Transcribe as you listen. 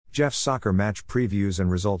Jeff's soccer match previews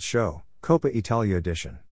and results show, Coppa Italia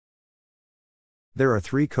edition. There are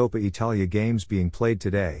 3 Coppa Italia games being played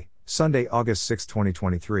today, Sunday, August 6,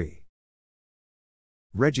 2023.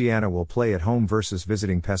 Reggiana will play at home versus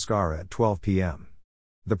visiting Pescara at 12 p.m.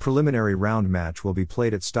 The preliminary round match will be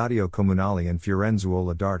played at Stadio Comunale in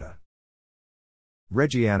Fiorenzuola d'Arta.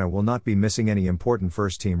 Reggiana will not be missing any important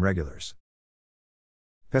first-team regulars.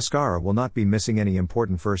 Pescara will not be missing any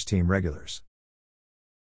important first-team regulars.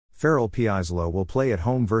 Ferrol Piazzolo will play at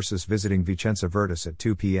home versus visiting Vicenza Virtus at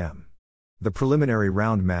 2 p.m. The preliminary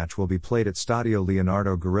round match will be played at Stadio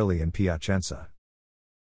Leonardo Guarulli in Piacenza.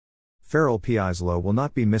 Ferrol Piazzolo will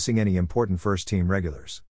not be missing any important first-team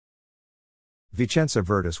regulars. Vicenza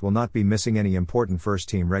Virtus will not be missing any important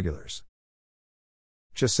first-team regulars.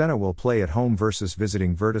 Cesena will play at home versus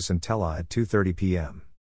visiting Virtus Entella at 2:30 p.m.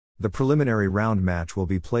 The preliminary round match will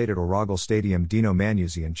be played at Oragal Stadium Dino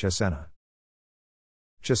Manuzzi in Cesena.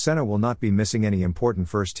 Cesena will not be missing any important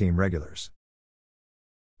first-team regulars.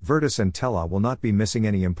 Virtus Entella will not be missing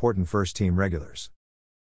any important first-team regulars.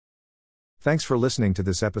 Thanks for listening to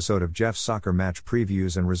this episode of Jeff's Soccer Match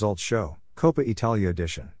Previews and Results Show, Coppa Italia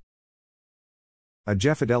edition. A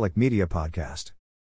Jeffadelic Media podcast.